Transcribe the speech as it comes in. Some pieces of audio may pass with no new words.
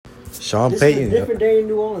Sean This Payton. is a different day in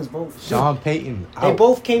New Orleans, bro. Sean Payton. They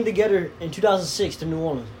both came together in 2006 to New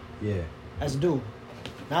Orleans. Yeah. As a duo.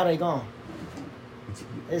 Now they gone.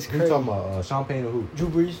 It's Who crazy. talking about? Sean Payton or who? Drew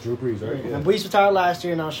Brees. Drew Brees, right? Yeah. And Brees retired last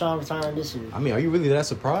year, and now Sean retiring this year. I mean, are you really that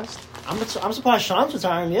surprised? I'm surprised Sean's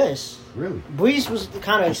retiring, yes. Really? Brees was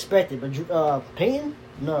kind of expected, but Payton?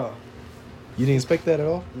 No. You didn't expect that at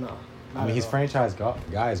all? No. I mean, his franchise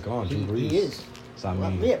guy is gone, Drew Brees. He is. So, I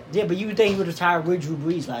mean... Yeah, but you would think he would retire with Drew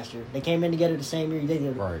Brees last year. They came in together the same year. They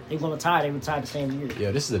going to tie. They retired the same year.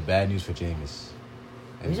 Yeah, this is a bad news for Jameis.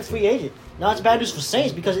 He's a free agent. Now it's bad news for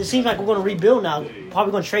Saints because it seems like we're going to rebuild now.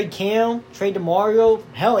 Probably going to trade Cam, trade DeMario.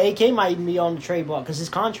 Hell, AK might even be on the trade block because his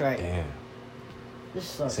contract. Damn. This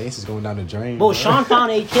sucks. Saints is going down the drain. Bro, Sean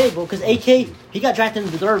found AK, bro, because AK, he got drafted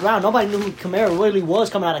in the 3rd round. Nobody knew who Kamara really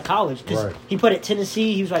was coming out of college because he put at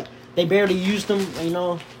Tennessee. He was like, they barely used him, you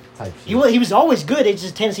know. He was always good. It's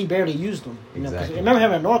just Tennessee barely used him. You know, remember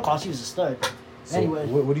him at Norcross? He was a stud. So anyway,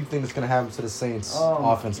 what do you think is going to happen to the Saints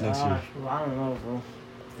offense next year? Well, I don't know, bro.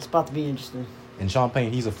 It's about to be interesting. And Sean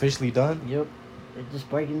Payton, he's officially done? Yep. It's just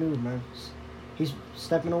breaking news, man. He's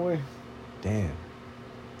stepping away. Damn.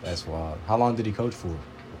 That's wild. How long did he coach for?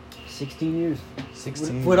 16 years.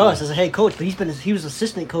 16 with us as a head coach, but he was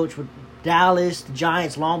assistant coach with Dallas, the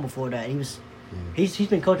Giants long before that. He's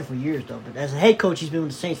been coaching for years though, but as a head coach, he's been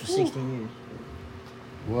with the Saints for 16 years.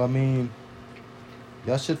 Well, I mean,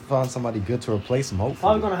 y'all should find somebody good to replace him, hopefully.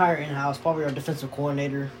 Probably gonna hire in-house, probably our defensive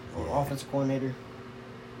coordinator or offensive coordinator.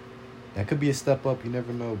 That could be a step up. You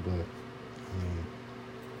never know, but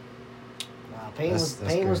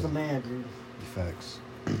Payton was the man, dude. Facts.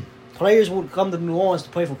 Players would come to New Orleans to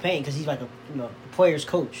play for Payton because he's like a player's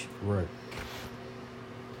coach. Right.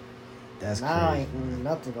 That's crazy. Man.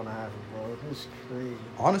 Nothing gonna happen, bro. It's crazy.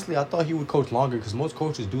 Honestly, I thought he would coach longer because most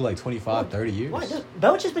coaches do like 25, 30 years. What?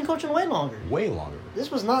 Belichick's been coaching way longer. Way longer.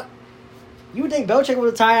 This was not. You would think Belichick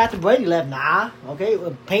would retire after Brady left. Nah. Okay.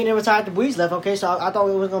 Payton retired after Brees left. Okay. So I thought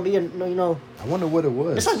it was going to be I wonder what it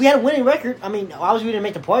was. It's like we had a winning record. I mean, obviously we didn't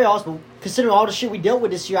make the playoffs, but considering all the shit we dealt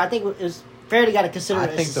with this year, I think it was fairly got to consider it.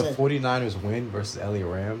 I think the 49ers win versus LA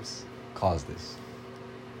Rams caused this.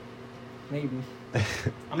 Maybe.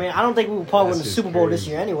 I mean, I don't think we would probably win the Super Bowl this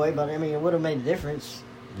year anyway, but I mean, it would have made a difference.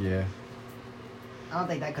 Yeah. I don't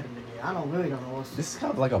think that could have been it. I really don't know. This is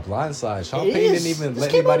kind of like a blindside. Sean Payton didn't even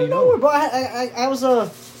let anybody know. Nowhere, bro. I was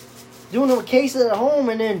doing a case at home,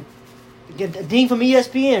 and then a dean from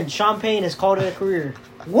ESPN, Sean Payton, has called it a career.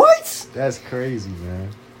 What? That's crazy, man.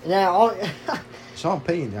 Now, Sean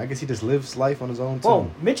Payton, I guess he just lives life on his own bro,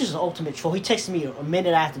 too. Mitch is an ultimate troll. He texted me a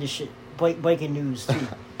minute after this shit, breaking news too.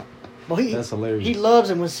 That's hilarious. He loves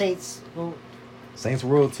it when Saints. Saints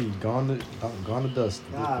royalty gone to dust.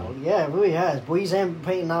 Yeah, it really has. Brees and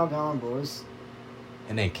Payton now gone, boys.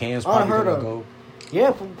 And then Cam's probably gonna go.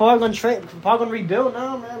 Yeah, probably gonna trade. Probably gonna rebuild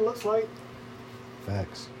now, man. It looks like.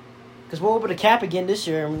 Facts. Because we're over the cap again this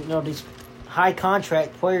year. And, these high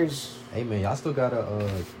contract players. Hey man, y'all still gotta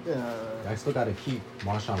keep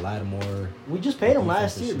Marshawn Lattimore. We just paid him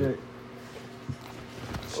last year, but.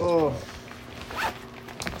 Oh.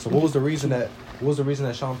 So what was the reason that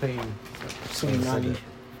Sean Payton?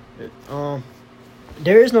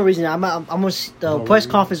 There is no reason. I'm gonna the press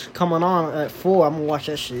conference coming on at 4. I'm gonna watch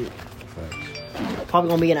that shit. Facts. Probably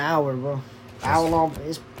gonna be an hour, bro. Hour long.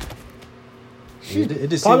 It's it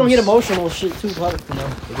just probably gonna get emotional shit too. Probably,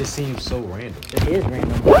 It just seems so random. It is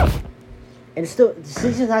random. And it's still the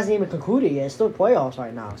season hasn't even concluded yet. It's still playoffs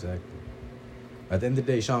right now. Exactly. At the end of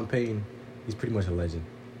the day, Sean Payton, he's pretty much a legend.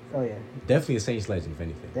 Oh yeah. Definitely a Saints legend, if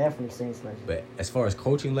anything. Definitely Saints legend. But as far as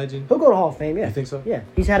coaching legend, he'll go to Hall of Fame. Yeah. You think so? Yeah.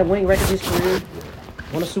 He's had a winning record in his career.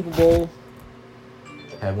 Won a Super Bowl.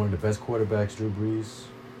 Had one of the best quarterbacks, Drew Brees.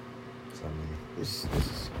 So, I mean,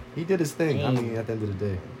 he did his thing. I mean, at the end of the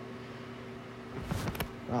day.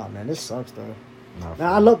 Oh man, this sucks though.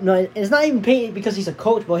 It's not even Payton because he's a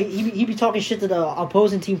coach, but he be talking shit to the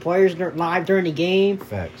opposing team players live during the game.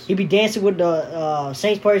 Facts. He be dancing with the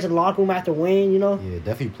Saints players in the locker room after win. Yeah,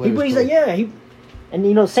 definitely players. He's like,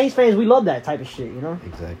 and Saints fans, we love that type of shit.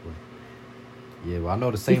 Exactly. Yeah, well, I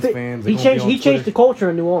know the Saints fans. He changed the culture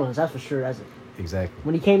in New Orleans. That's for sure. That's it. Exactly.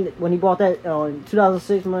 When he bought that in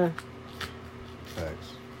 2006, man.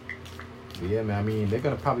 Facts. But yeah, man. I mean, they're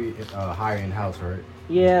gonna probably hire in house, right?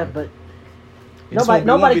 Yeah, but.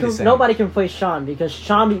 Nobody can play Sean because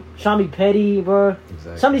Sean be petty, bro.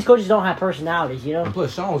 Exactly. Some of these coaches don't have personalities, And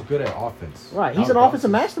plus, Sean was good at offense. Right, he's an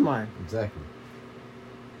offensive mastermind. Exactly.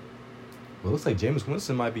 Well, it looks like Jameis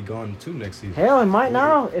Winston might be gone too next season. Hell, it might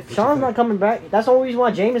now. If Sean's not coming back, that's the only reason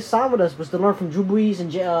why Jameis signed with us was to learn from Drew Brees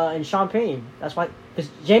and Sean Payton. That's why,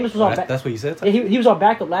 because Jameis was That's what you said. Yeah, he was our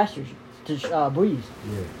backup last year Breeze.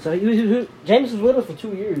 Yeah. So James was with us for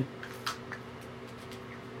 2 years.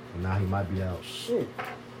 And now he might be out. Shit.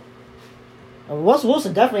 Russell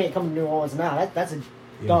Wilson definitely ain't coming to New Orleans now. That's a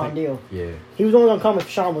darn deal. Yeah. He was only gonna come if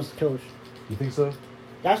Sean was the coach. You think so?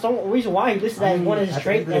 That's the only reason why he listed that as one of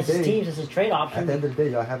his teams as his trade option. At the end of the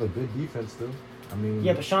day, y'all have a good defense too. I mean.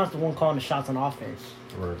 Yeah, but Sean's the one calling the shots on offense.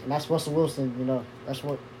 Right. And that's Russell Wilson. You know, that's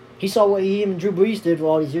what he saw what him and Drew Brees did for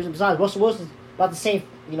all these years. And besides, Russell Wilson's about the same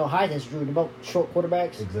height as Drew. They're both short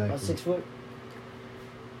quarterbacks. Exactly. About 6 foot.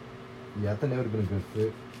 Yeah, I think that would have been a good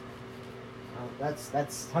fit.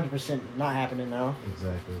 That's 100% not happening now.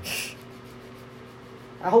 Exactly.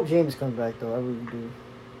 I hope James comes back though. I really do.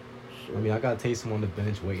 Sure. I mean, I got Taysom on the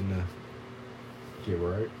bench waiting to get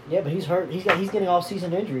right. Yeah, but he's hurt. He's getting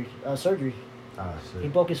off-season surgery. Ah, shit. He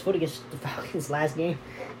broke his foot against the Falcons last game.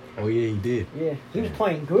 Oh yeah, he did. Yeah, he was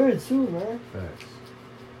playing good too, man. Facts.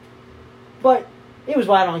 But it was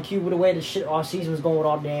right on cue with the way the shit off-season was going with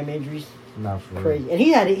all the damn injuries. Not for crazy. And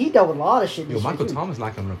he dealt with a lot of shit. Yo, Michael Thomas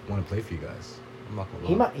not gonna want to play for you guys. I'm not gonna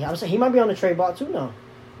lie. He might be on the trade block too now.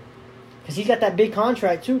 Cause he's got that big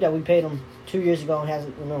contract too that we paid him 2 years ago and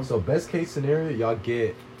hasn't. So best case scenario, y'all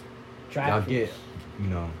get draft picks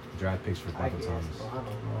for Michael Thomas. Well, I don't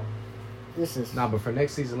know. This is but for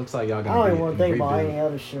next season, looks like y'all I gonna. don't even want to think about any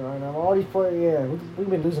other shit right now. All these players, we've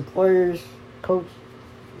been losing players, coach.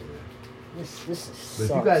 Yeah. This sucks. But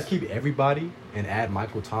if you guys keep everybody and add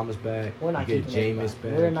Michael Thomas back, we're not you get keeping Jameis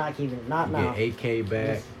back. We're not keeping not you now. Get AK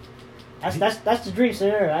back. That's the dream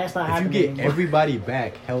scenario. That's not happening. If you get anymore. everybody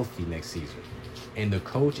back healthy next season, and the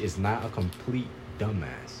coach is not a complete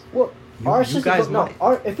dumbass. Well,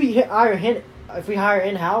 if we hire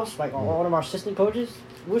in-house like one of our assistant coaches,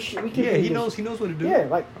 we can. Yeah, he knows what to do. Yeah,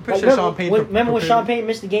 like I'm pretty sure Sean Payton. Remember when Sean Payton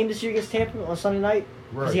missed the game this year against Tampa on Sunday night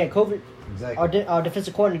because he had COVID? Exactly. Our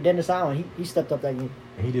defensive coordinator Dennis Allen, he stepped up that game.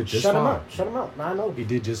 And he did just fine. Shut him out. I know. He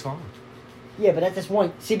did just fine. Yeah, but that's just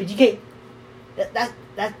one. See, but you can't.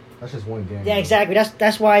 That's just one game. Yeah, exactly.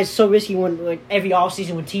 That's why it's so risky when every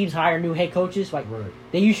offseason when teams hire new head coaches,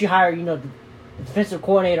 they usually hire the defensive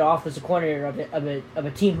coordinator, offensive coordinator of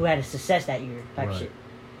a team who had a success that year type shit.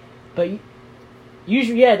 But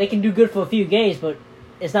usually, they can do good for a few games, but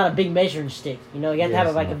it's not a big measuring stick. You have to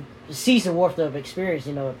have a season worth of experience.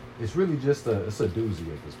 It's really just a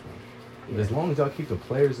doozy at this point. Yeah. As long as y'all keep the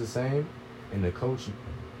players the same and the coach,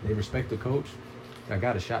 they respect the coach, I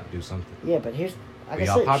got a shot to do something. Yeah, but here's. Like I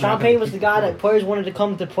said, Sean Payton was the guy that players wanted to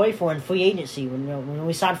come to play for in free agency. When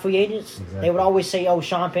we signed free agents, they would always say, "Oh,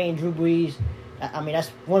 Sean Payton, Drew Brees." I mean, that's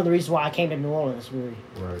one of the reasons why I came to New Orleans. Really,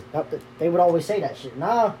 right? They would always say that shit.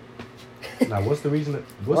 Nah. Now, what's the reason?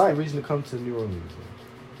 The reason to come to New Orleans?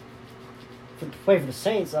 To play for the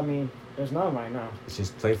Saints. I mean, there's none right now. It's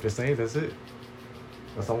just play for the Saints. That's it.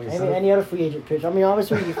 That's all you say. Any other free agent pitch? I mean,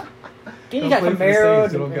 obviously, you got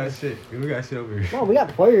Camaro. We don't got shit. We got shit over here. No, we got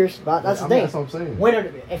players. But that's the thing. That's what I'm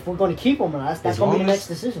saying. If we're going to keep them, that's going to be the next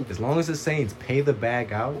decision. As long as the Saints pay the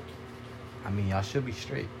bag out, I mean, y'all should be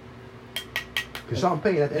straight. Because Sean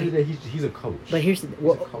Payton, at the end of the day, he's a coach. But here's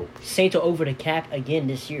Saints are over the cap again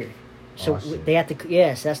this year. So they have to.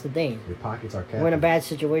 Yes, that's the thing. Your pockets are capped. We're in a bad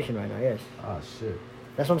situation right now. Yes. Oh shit.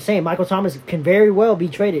 That's what I'm saying. Michael Thomas can very well be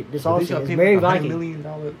traded this offseason. It's very Viking. $100 million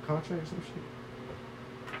contract or some shit.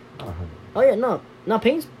 Oh yeah, no.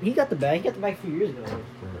 Payne's he got the bag. He got the bag a few years ago.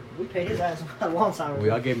 We paid his ass a long time ago. Well,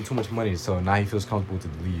 y'all gave him too much money, so now he feels comfortable to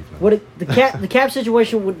leave. Well, the cap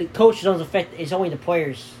situation with the coach doesn't affect. It's only the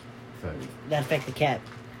players that affect the cap.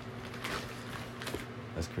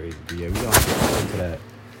 That's crazy. But yeah, we gonna get into that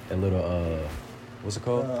little what's it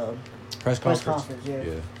called? Press conference. Yeah.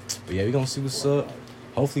 But yeah, we gonna see what's up.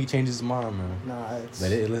 Hopefully he changes his mind, man. Nah,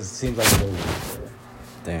 but it seems like it's over.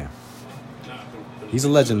 Damn. He's a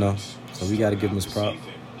legend though, so we gotta give him his prop.